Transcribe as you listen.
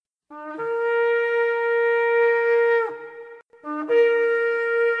For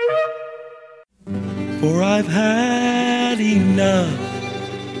I've had enough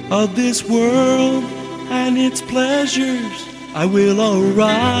of this world and its pleasures. I will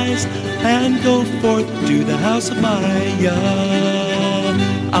arise and go forth to the house of my Yah.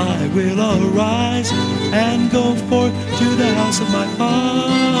 I will arise and go forth to the house of my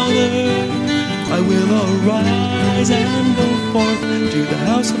Father. I will arise and go forth to the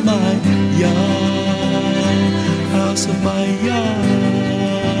house of my Yah. House of my Yah.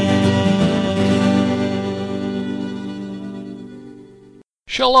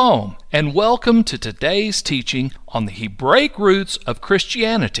 Shalom, and welcome to today's teaching on the Hebraic roots of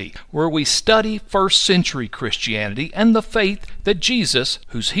Christianity, where we study first century Christianity and the faith that Jesus,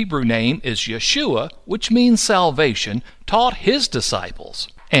 whose Hebrew name is Yeshua, which means salvation, taught his disciples.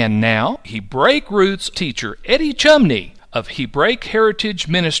 And now, Hebraic roots teacher Eddie Chumney of Hebraic Heritage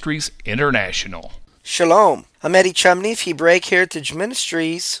Ministries International. Shalom. I'm Eddie Chumney of Hebraic Heritage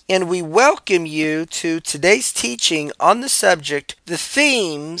Ministries, and we welcome you to today's teaching on the subject, the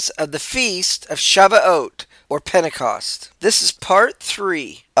themes of the Feast of Shavuot, or Pentecost. This is part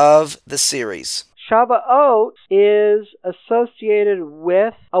 3 of the series. Shavuot is associated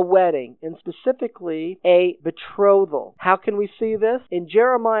with a wedding, and specifically a betrothal. How can we see this? In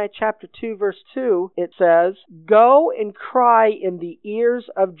Jeremiah chapter 2, verse 2, it says, "Go and cry in the ears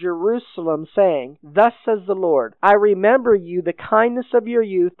of Jerusalem, saying, Thus says the Lord, I remember you, the kindness of your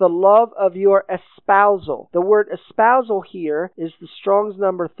youth, the love of your espousal." The word espousal here is the Strong's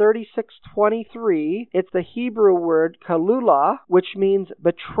number 3623. It's the Hebrew word kalulah, which means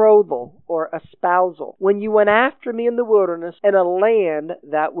betrothal or espousal. When you went after me in the wilderness in a land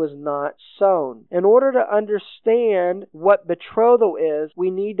that was not sown. In order to understand what betrothal is,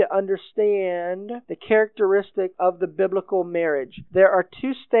 we need to understand the characteristic of the biblical marriage. There are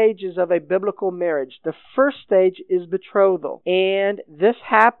 2 stages of a biblical marriage. The first stage is betrothal, and this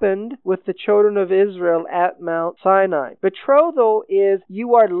happened with the children of Israel at Mount Sinai. Betrothal is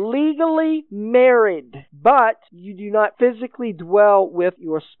you are legally married, but you do not physically dwell with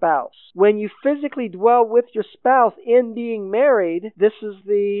your spouse. When you physically dwell with your spouse in being married, this is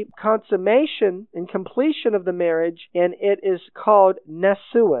the consummation and completion of the marriage, and it is called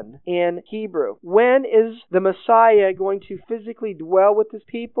Nesuin in Hebrew. When is the Messiah going to physically dwell with his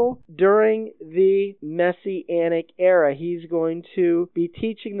people? During the Messianic era. He's going to be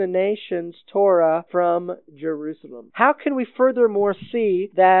teaching the nations Torah from Jerusalem. How can we furthermore see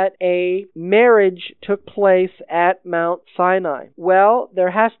that a marriage took place at Mount Sinai? Well,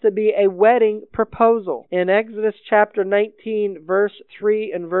 there has to be a wedding proposal. In Exodus chapter 19, verse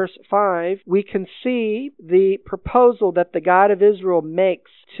 3 and verse 5, we can see the proposal that the God of Israel makes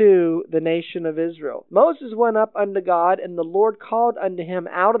to the nation of Israel. Moses went up unto God, and the Lord called unto him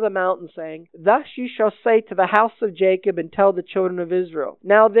out of the mountain, saying, Thus you shall say to the house of Jacob, and tell the children of Israel.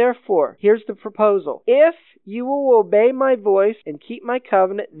 Now therefore, here's the proposal. If you will obey my voice and keep my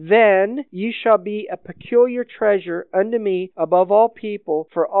covenant, then you shall be a peculiar treasure unto me above all people,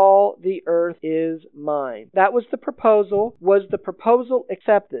 for all the earth is mine. That was the proposal. Was the proposal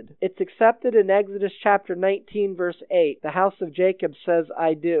accepted? It's accepted in Exodus chapter 19, verse 8. The house of Jacob says,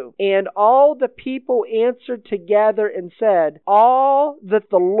 I do. And all the people answered together and said, All that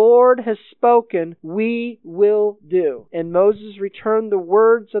the Lord has spoken, we will do. And Moses returned the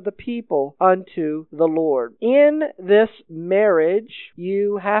words of the people unto the Lord. In this marriage,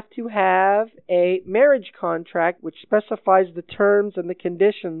 you have to have a marriage contract which specifies the terms and the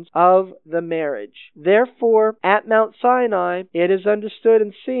conditions of the marriage. Therefore, at Mount Sinai, it is understood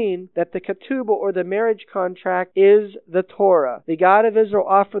and seen that the ketubah, or the marriage contract, is the Torah. The God of Israel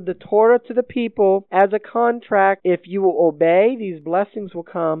offered the Torah to the people as a contract. If you will obey, these blessings will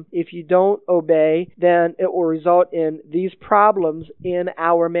come. If you don't obey, then it will result in these problems in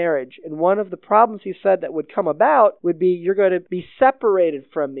our marriage. And one of the problems, he said, that would come about would be you're going to be separated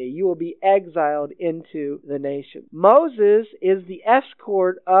from me. You will be exiled into the nation. Moses is the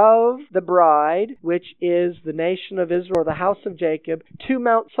escort of the bride, which is the nation of Israel, the house of Jacob, to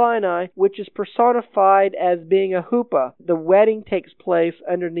Mount Sinai, which is personified as being a huppah. The wedding takes place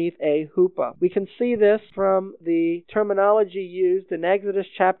underneath a huppah. We can see this from the terminology used in Exodus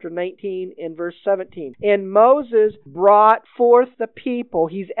chapter 19 and verse 17. And Moses brought forth the people,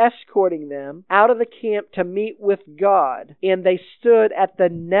 he's escorting them, out of the camp to meet with God, and they stood at the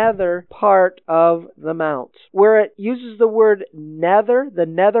nether part of the mount. Where it uses the word nether, the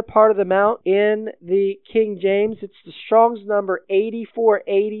nether part of the mount, out in the King James. It's the Strong's number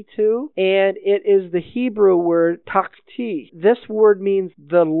 8482, and it is the Hebrew word takti. This word means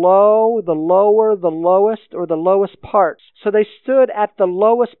the low, the lower, the lowest, or the lowest parts. So they stood at the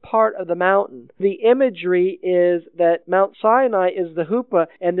lowest part of the mountain. The imagery is that Mount Sinai is the huppah,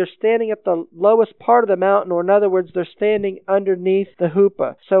 and they're standing at the lowest part of the mountain, or in other words, they're standing underneath the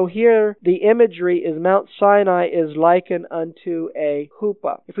huppah. So here the imagery is Mount Sinai is likened unto a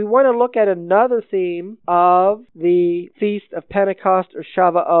huppah. If we want to look at another theme of the Feast of Pentecost or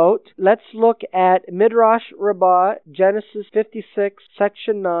Shavuot, let's look at Midrash Rabbah, Genesis 56,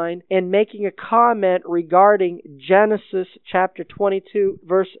 section 9, and making a comment regarding Genesis chapter 22,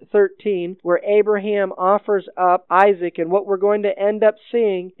 verse 13, where Abraham offers up Isaac, and what we're going to end up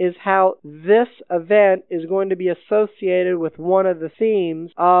seeing is how this event is going to be associated with one of the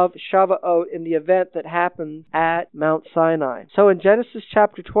themes of Shavuot in the event that happens at Mount Sinai. So in Genesis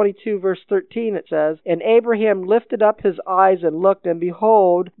chapter 22, verse 13, it says, "And Abraham lifted up his eyes and looked, and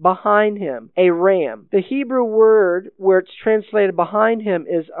behold, behind him a ram." The Hebrew word where it's translated behind him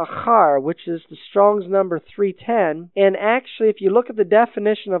is achar, which is the Strong's number 310. And actually, if you look at the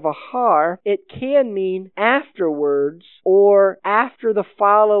definition of achar, it can mean afterwards or after the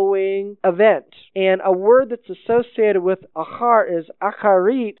following event. And a word that's associated with achar is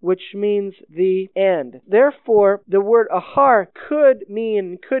acharit, which means the end. Therefore, the word achar could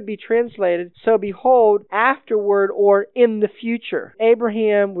be translated, so behold, afterward or in the future.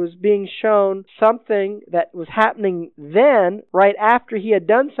 Abraham was being shown something that was happening then, right after he had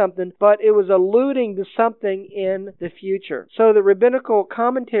done something, but it was alluding to something in the future. So the rabbinical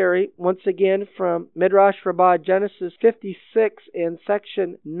commentary, once again from Midrash Rabbah, Genesis 56 in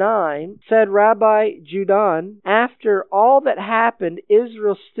section 9, said Rabbi Judan, after all that happened,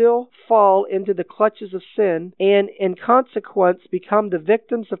 Israel still fall into the clutches of sin and in consequence become the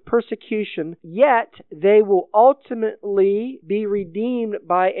victims of persecution, yet they will ultimately be redeemed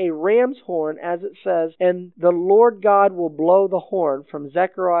by a ram's horn, as it says, and the Lord God will blow the horn, from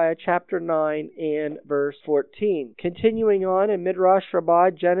Zechariah chapter 9 and verse 14. Continuing on in Midrash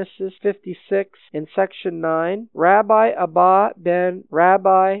Rabbah, Genesis 56 in section 9, Rabbi Abba ben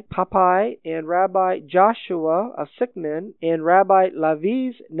Rabbi Papai and Rabbi Joshua of Sichnan and Rabbi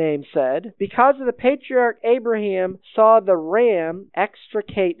Lavi's name said, because of the patriarch Abraham saw the ram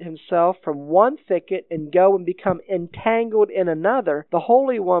extricate himself from one thicket and go and become entangled in another, the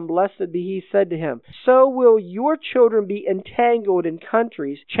Holy One, blessed be he, said to him, so will your children be entangled in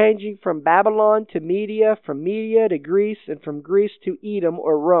countries, changing from Babylon to Media, from Media to Greece, and from Greece to Edom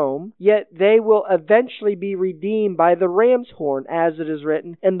or Rome, yet they will eventually be redeemed by the ram's horn, as it is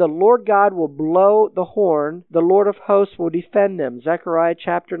written, and the Lord God will blow the horn, the Lord of hosts will defend them. Zechariah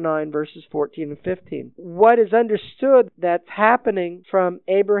chapter 9 verses 14 and 15. What is understood that's happening from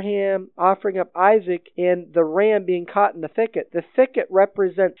Abraham offering up Isaac and the ram being caught in the thicket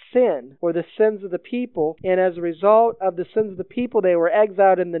represents sin, or the sins of the people, and as a result of the sins of the people, they were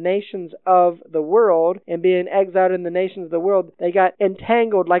exiled in the nations of the world, and being exiled in the nations of the world, they got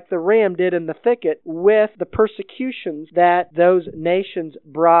entangled like the ram did in the thicket with the persecutions that those nations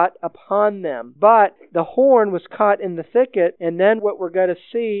brought upon them. But the horn was caught in the thicket, and then what we're going to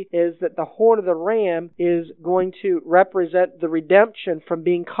see is that the horn of the ram is going to represent the redemption from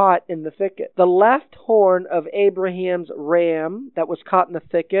being caught in the thicket. The left horn of Abraham's ram that was caught in the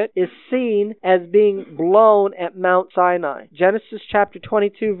thicket is seen as being blown at Mount Sinai. Genesis chapter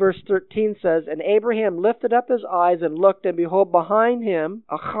 22 verse 13 says, and Abraham lifted up his eyes and looked, and behold, behind him,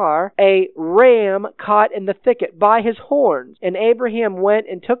 achar, a ram caught in the thicket by his horns. And Abraham went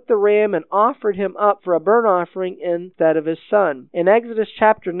and took the ram and offered him up for a burnt offering instead of his son. In Exodus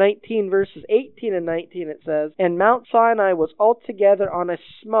chapter 19 verses 18 and 19 it says, and Mount Sinai was altogether on a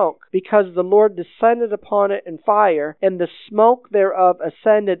smoke, because the Lord descended upon it in fire, and the smoke thereof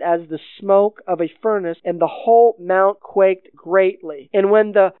ascended as the smoke of a furnace, and the whole mount quaked greatly. And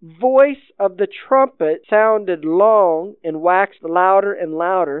when the voice of the trumpet sounded long and waxed louder and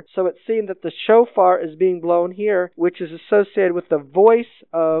louder, so it seemed that the shofar is being blown here, which is associated with the voice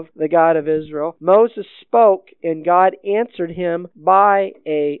of the God of Israel. Moses spoke, and God answered him by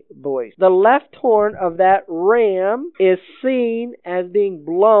a voice. The left horn of that ram is seen as being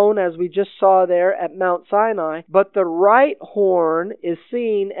blown, as we just saw there at Mount Sinai, but the right horn is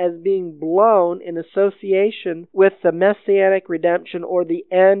seen as being blown in association with the Messianic redemption, or the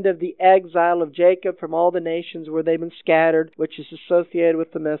end of the exile of Jacob from all the nations where they've been scattered, which is associated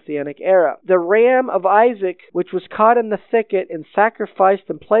with the Messianic era. The ram of Isaac, which was caught in the thicket and sacrificed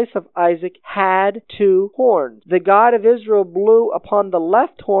in place of Isaac, had two horns. The God of Israel blew upon the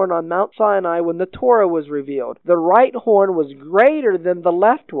left horn on Mount Sinai when the Torah was revealed. The right horn was greater than the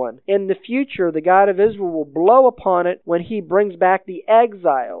left one. In the future, the God of Israel will blow upon it when he brings back the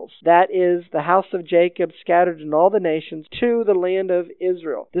exiles, that is, the house of Jacob scattered in all the nations, to the land of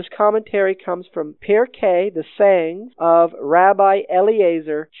Israel. This commentary comes from Pirkei, the sayings of Rabbi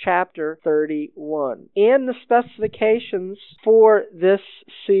Eliezer, chapter 31. And the specifications for this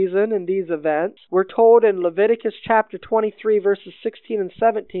season and these events, we're told in Leviticus chapter 23, verses 16 and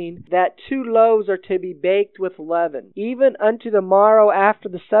 17, that 2 loaves are to be baked with leaven. Even unto the morrow after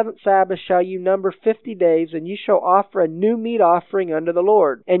the 7th Sabbath shall you number 50 days, and you shall offer a new meat offering unto the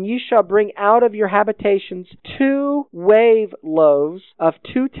Lord. And you shall bring out of your habitations 2 wave loaves of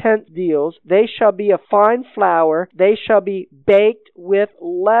 2 tenth deals. They shall be of fine flour. They shall be baked with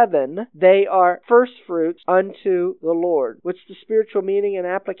leaven. They are first fruits unto the Lord. What's the spiritual meaning and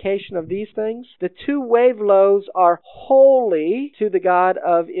application of these things? The 2 wave loaves are holy to the God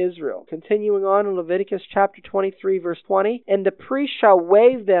of Israel. Continuing on in Leviticus chapter 23, verse 20, and the priest shall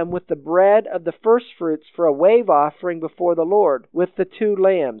wave them with the bread of the first fruits for a wave offering before the Lord, with the 2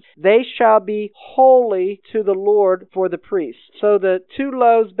 lambs. They shall be holy to the Lord for the priest. So the 2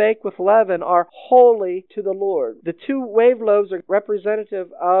 loaves baked with leaven are holy to the Lord. The 2 wave loaves are representative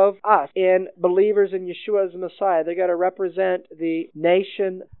of us and believers in Yeshua as the Messiah. They're going to represent the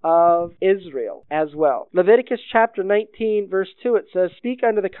nation of Israel as well. Leviticus chapter 19, verse 2, it says, speak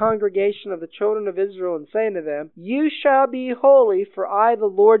unto the congregation of the children of Israel, and say unto them, you shall be holy, for I, the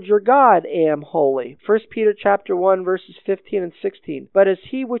Lord your God, am holy. 1 Peter chapter 1, verses 15 and 16. But as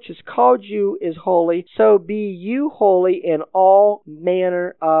he which has called you is holy, so be you holy in all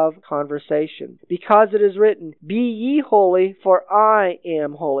manner of conversation. Because it is written, be ye holy, for I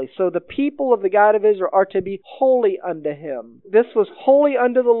am holy. So the people of the God of Israel are to be holy unto him. This was holy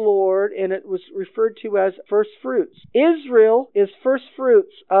unto the Lord, and it was referred to as first fruits. Israel is first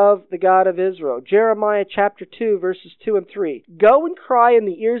fruits of the God of Israel. Jeremiah chapter 2, verses 2 and 3. Go and cry in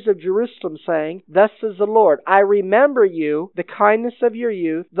the ears of Jerusalem, saying, thus says the Lord, I remember you, the kindness of your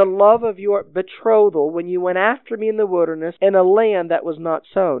youth, the love of your betrothal, when you went after me in the wilderness, in a land that was not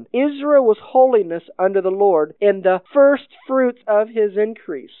sown. Israel was holiness unto the Lord, and the first fruits of his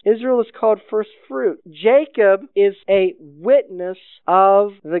increase. Israel is called first fruit. Jacob is a witness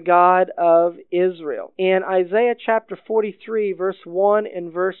of the God of Israel. In Isaiah chapter 43, verse 1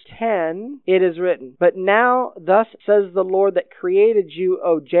 and verse 10, it is written, but now thus says the Lord that created you,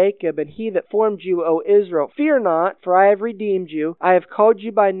 O Jacob, and he that formed you, O Israel, fear not, for I have redeemed you. I have called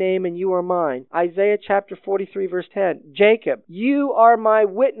you by name, and you are mine. Isaiah chapter 43, verse 10. Jacob, you are my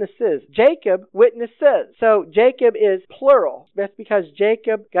witnesses. Jacob, witnesses. So Jacob is plural. That's because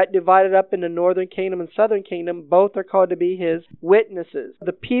Jacob got divided up into northern kingdom and southern kingdom. Both are called to be his witnesses.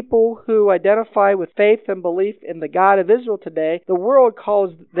 The people who identify with faith and belief in the God of Israel today, the world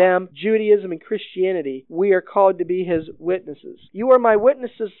calls them Judaism and Christianity. We are called to be his witnesses. You are my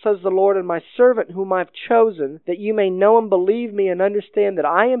witnesses, says the Lord, and my servant whom I have chosen, that you may know and believe me and understand that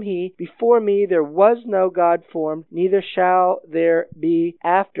I am he. Before me there was no God formed, neither shall there be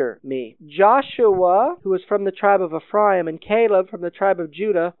after me. Joshua, who is from the tribe of Ephraim, and Caleb from the tribe of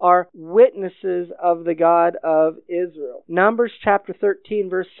Judah, are witnesses of the God of Israel. Numbers chapter 13,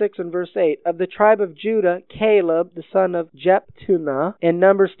 verse 6 and verse 8. Of the tribe of Judah, Caleb, the son of Jephunneh. And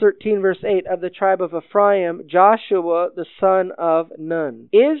Numbers 13, verse 8. Of the tribe of Ephraim, Joshua, the son of Nun.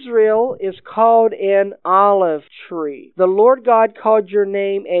 Israel is called an olive tree. The Lord God called your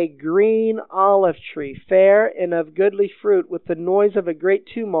name a green olive tree, fair and of goodly fruit, with the noise of a great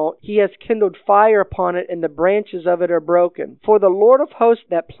tumult. He has kindled fire upon it, and the branches of it are broken. For the Lord of hosts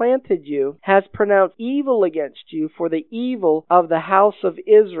that planted you has pronounced evil against you for the evil of the house of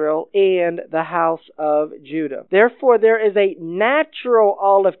Israel and the house of Judah. Therefore there is a natural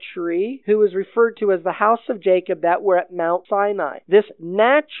olive tree, who is referred to as the house of Jacob, that were at Mount Sinai. This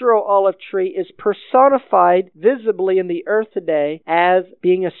natural olive tree is personified visibly in the earth today as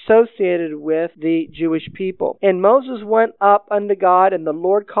being associated with the Jewish people. And Moses went up unto God, and the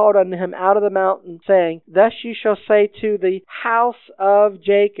Lord called unto him out of the mountain, saying, thus you shall say to the house of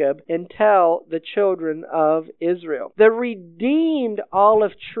Jacob, and tell the children of Israel. The redeemed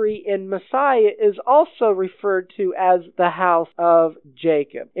olive tree in Messiah is also referred to as the house of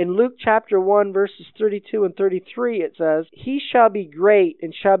Jacob. In Luke chapter 1, verses 32 and 33, it says, he shall be great,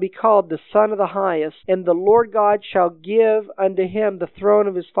 and shall be called the Son of the Highest, and the Lord God shall give unto him the throne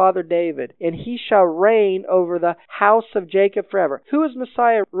of his father David, and he shall reign over the house of Jacob forever. Who is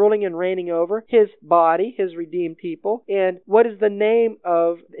Messiah ruling and reigning over? His body, his redeemed people. And what is the name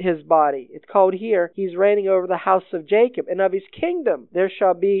of his body? It's called here, he's reigning over the house of Jacob, and of his kingdom there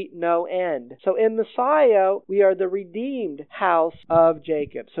shall be no end. So in Messiah, we are the redeemed house of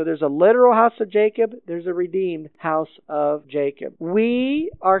Jacob. So there's a literal house of Jacob, there's a redeemed house of of Jacob.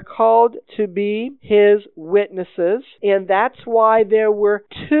 We are called to be His witnesses, and that's why there were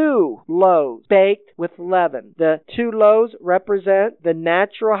 2 loaves baked with leaven. The 2 loaves represent the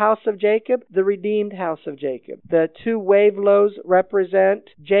natural house of Jacob, the redeemed house of Jacob. The 2 wave loaves represent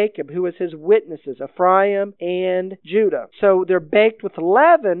Jacob, who was his witnesses, Ephraim and Judah. So they're baked with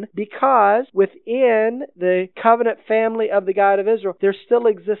leaven because within the covenant family of the God of Israel, there still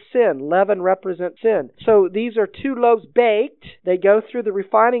exists sin. Leaven represents sin. So these are 2 loaves baked. They go through the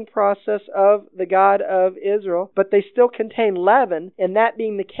refining process of the God of Israel, but they still contain leaven, and that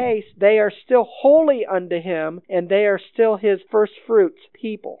being the case, they are still holy unto Him, and they are still His first fruits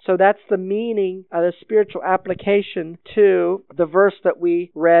people. So that's the meaning of the spiritual application to the verse that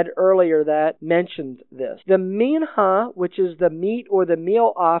we read earlier that mentioned this. The mincha, which is the meat or the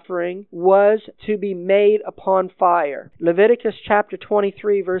meal offering, was to be made upon fire. Leviticus chapter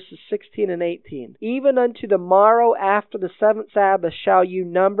 23, verses 16 and 18. Even unto the morrow after the 7th Sabbath shall you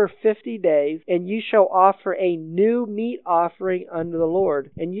number 50 days, and you shall offer a new meat offering unto the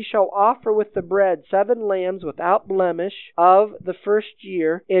Lord. And you shall offer with the bread 7 lambs without blemish of the first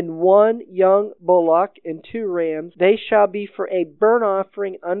year, and 1 young bullock and 2 rams. They shall be for a burnt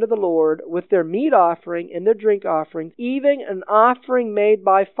offering unto the Lord, with their meat offering and their drink offerings, even an offering made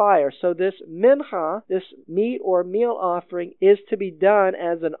by fire. So this mincha, this meat or meal offering, is to be done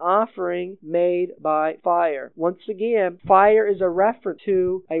as an offering made by fire. Once again, fire is a reference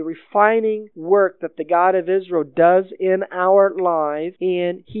to a refining work that the God of Israel does in our lives,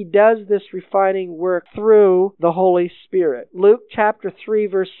 and He does this refining work through the Holy Spirit. Luke chapter 3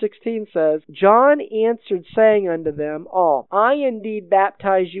 verse 16 says, John answered, saying unto them all, I indeed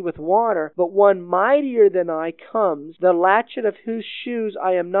baptize you with water, but one mightier than I comes, the latchet of whose shoes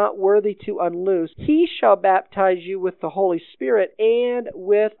I am not worthy to unloose. He shall baptize you with the Holy Spirit and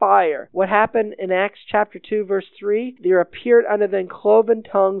with fire. What happened in Acts chapter 2 verse 3? There appeared unto them cloven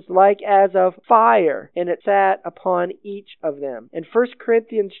tongues like as of fire, and it sat upon each of them. In 1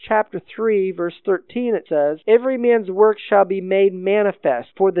 Corinthians chapter 3 verse 13 it says, Every man's work shall be made manifest,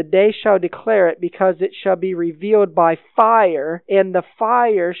 for the day shall declare it, because it shall be revealed by fire, and the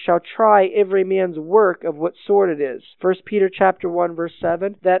fire shall try every man's work of what sort it is. 1 Peter chapter 1 verse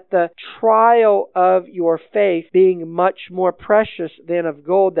 7, that the trial of your faith, being much more precious than of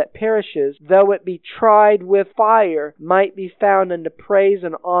gold that perishes, though it be tried with fire, might be found unto praise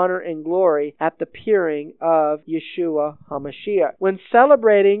and honor and glory at the appearing of Yeshua HaMashiach. When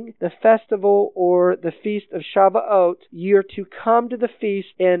celebrating the festival or the feast of Shavuot, you're to come to the feast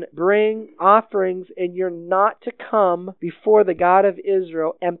and bring offerings, and you're not to come before the God of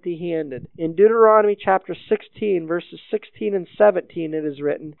Israel empty-handed. In Deuteronomy chapter 16, verses 16 and 17, it is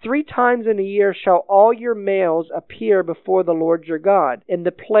written, 3 times in a year shall all your males appear before the Lord your God, in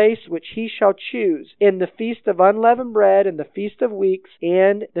the place which He shall choose, in the feast of unleavened bread, and the feast of weeks,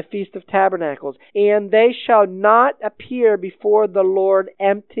 and the feast of tabernacles. And they shall not appear before the Lord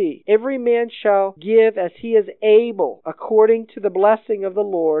empty. Every man shall give as he is able, according to the blessing of the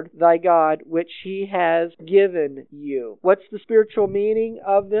Lord thy God, which He has given you. What's the spiritual meaning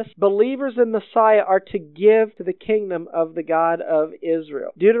of this? Believers in Messiah are to give to the kingdom of the God of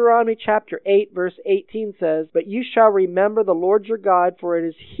Israel. Deuteronomy chapter 8 verse 18 says, But you shall remember the Lord your God, for it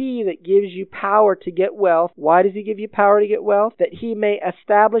is He that gives you power to get wealth. Why does He give you power to get wealth? That He may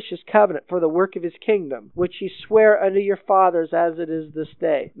establish His covenant for the work of His kingdom, which He sware unto your fathers as it is this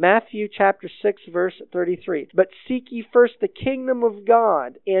day. Matthew chapter 6 verse 33. But seek ye first the kingdom of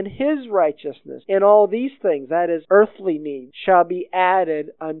God and His righteousness, and all these things, that is, earthly needs, shall be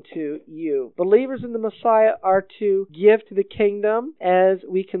added unto you. Believers in the Messiah are to give to the kingdom, as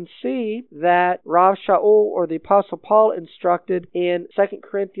we can see that Rav Shaul, or the Apostle Paul, instructed in 2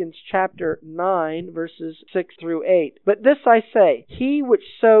 Corinthians chapter 9 verses 6 through 8. But this I say, he which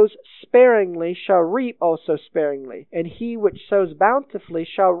sows sparingly shall reap also sparingly, and he which sows bountifully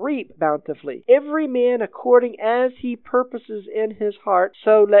shall reap bountifully. Every man according as he purposes in his heart,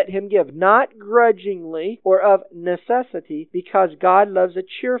 so let him give, not grudgingly or of necessity, because God loves a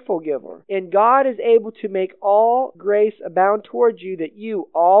cheerful giver. And God is able to make all grace abound towards you, that you,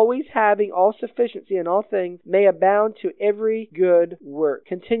 always having all sufficiency in all things, may abound to every good work.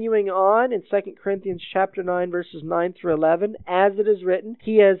 Continuing on in 2 Corinthians chapter 9 verses 9 through 11, as it is written,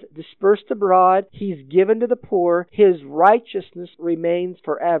 He has dispersed abroad, He's given to the poor, His righteousness remains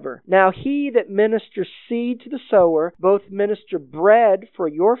forever. Now He that ministers seed to the sower, both minister bread for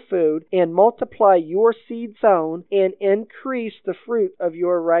your food, and multiply your seed sown, and increase the fruit of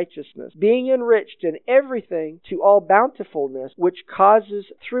your righteousness, being enriched in everything to all bountifulness, which causes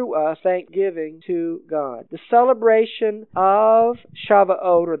through us thanksgiving to God. The celebration of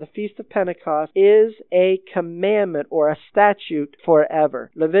Shavuot, or the Feast of Pentecost, is a command commandment or a statute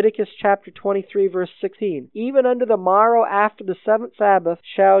forever. Leviticus chapter 23 verse 16. Even unto the morrow after the seventh Sabbath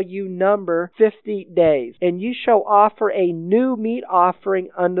shall you number 50 days, and you shall offer a new meat offering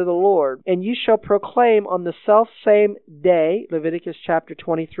unto the Lord, and you shall proclaim on the selfsame day, Leviticus chapter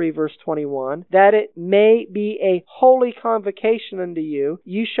 23 verse 21, that it may be a holy convocation unto you.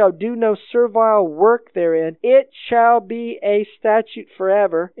 You shall do no servile work therein. It shall be a statute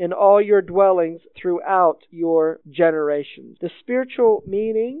forever in all your dwellings throughout your generations. The spiritual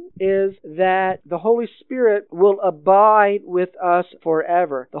meaning is that the Holy Spirit will abide with us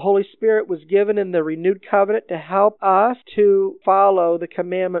forever. The Holy Spirit was given in the renewed covenant to help us to follow the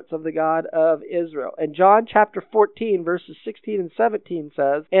commandments of the God of Israel. And John chapter 14 verses 16 and 17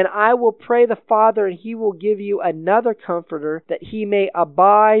 says, "And I will pray the Father, and he will give you another Comforter, that he may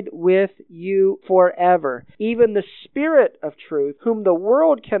abide with you forever, even the Spirit of truth, whom the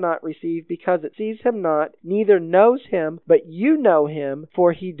world cannot receive, because it sees him not, neither knows him, but you know him,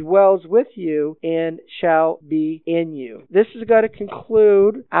 for he dwells with you and shall be in you." This is going to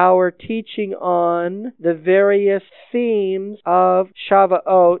conclude our teaching on the various themes of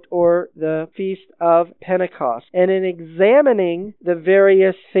Shavuot, or the Feast of Pentecost. And in examining the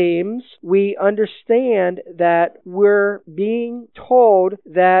various themes, we understand that we're being told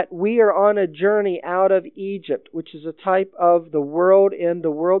that we are on a journey out of Egypt, which is a type of the world and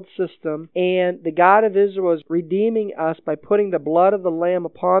the world system, and the God of Israel is redeeming us by putting the blood of the Lamb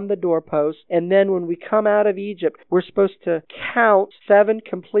upon the doorpost. And then when we come out of Egypt, we're supposed to count 7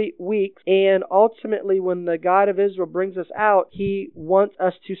 complete weeks, and ultimately when the God of Israel brings us out, he wants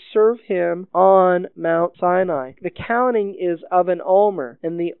us to serve him on Mount Sinai. The counting is of an omer,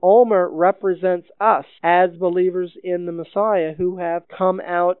 and the omer represents us as believers in the Messiah who have come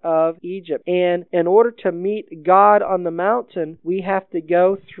out of Egypt. And in order to meet God on the mountain, we have to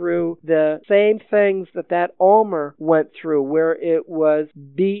go through the same things that omer went through, where it was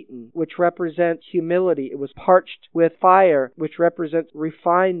beaten, which represents humility. It was parched with fire, which represents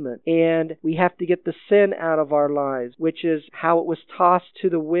refinement. And we have to get the sin out of our lives, which is how it was tossed to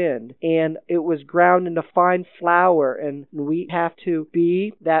the wind. And it was ground into fine flour, and we have to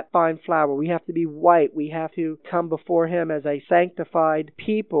be that fine flour. We have to be white. We have to come before him as a sanctified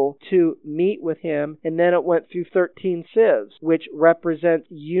people to meet with him. And then it went through 13 sieves, which represents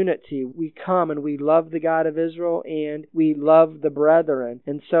unity. We come and we love the God of Israel, and we love the brethren.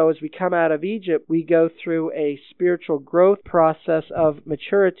 And so as we come out of Egypt, we go through a spiritual growth process of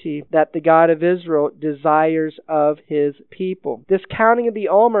maturity that the God of Israel desires of his people. This counting of the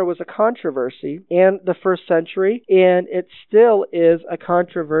omer was a controversy in the first century, and it still is a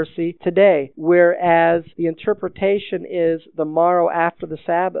controversy today, whereas the interpretation is the morrow after the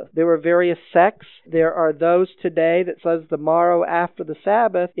Sabbath. There were various sects. There are those today that says the morrow after the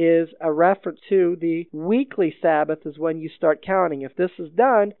Sabbath is a reference to the weekly Sabbath is when you start counting. If this is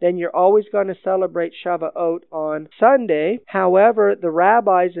done, then you're always going to celebrate Shavuot on Sunday. However, the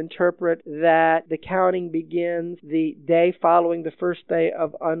rabbis interpret that the counting begins the day following the first day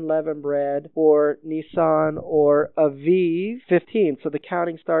of unleavened bread, or Nisan, or Aviv 15. So the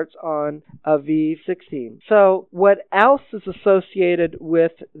counting starts on Aviv 16. So what else is associated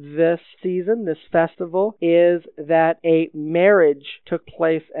with this season, this festival, is that a marriage took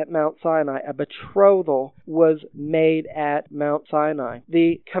place at Mount Sinai. A betrothal was made at Mount Sinai.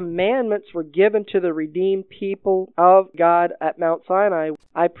 The commandments were given to the redeemed people of God at Mount Sinai.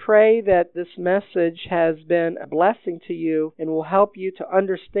 I pray that this message has been a blessing to you and will help you to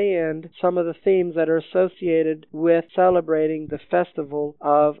understand some of the themes that are associated with celebrating the festival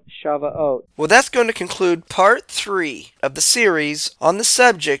of Shavuot. Well, that's going to conclude part 3 of the series on the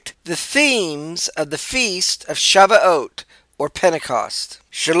subject, the themes of the Feast of Shavuot, or Pentecost.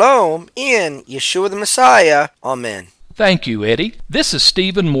 Shalom in Yeshua the Messiah. Amen. Thank you, Eddie. This is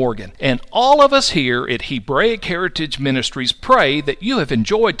Stephen Morgan, and all of us here at Hebraic Heritage Ministries pray that you have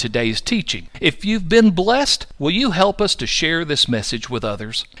enjoyed today's teaching. If you've been blessed, will you help us to share this message with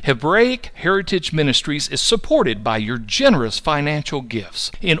others? Hebraic Heritage Ministries is supported by your generous financial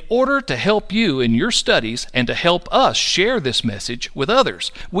gifts. In order to help you in your studies and to help us share this message with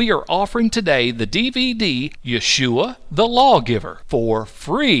others, we are offering today the DVD Yeshua the Lawgiver for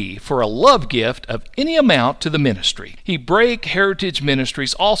free for a love gift of any amount to the ministry. Hebraic Heritage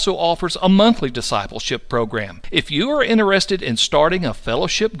Ministries also offers a monthly discipleship program. If you are interested in starting a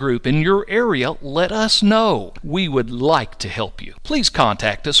fellowship group in your area, let us know. We would like to help you. Please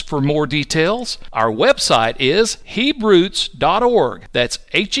contact us for more details. Our website is Hebroots.org. That's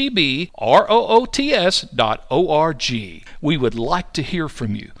Hebroots.org. We would like to hear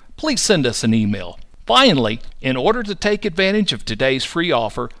from you. Please send us an email. Finally, in order to take advantage of today's free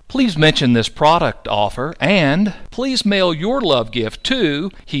offer, please mention this product offer and please mail your love gift to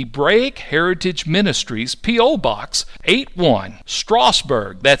Hebraic Heritage Ministries, P.O. Box 81,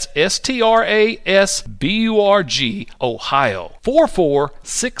 Strasburg, that's Strasburg, Ohio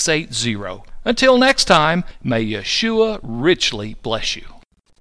 44680. Until next time, may Yeshua richly bless you.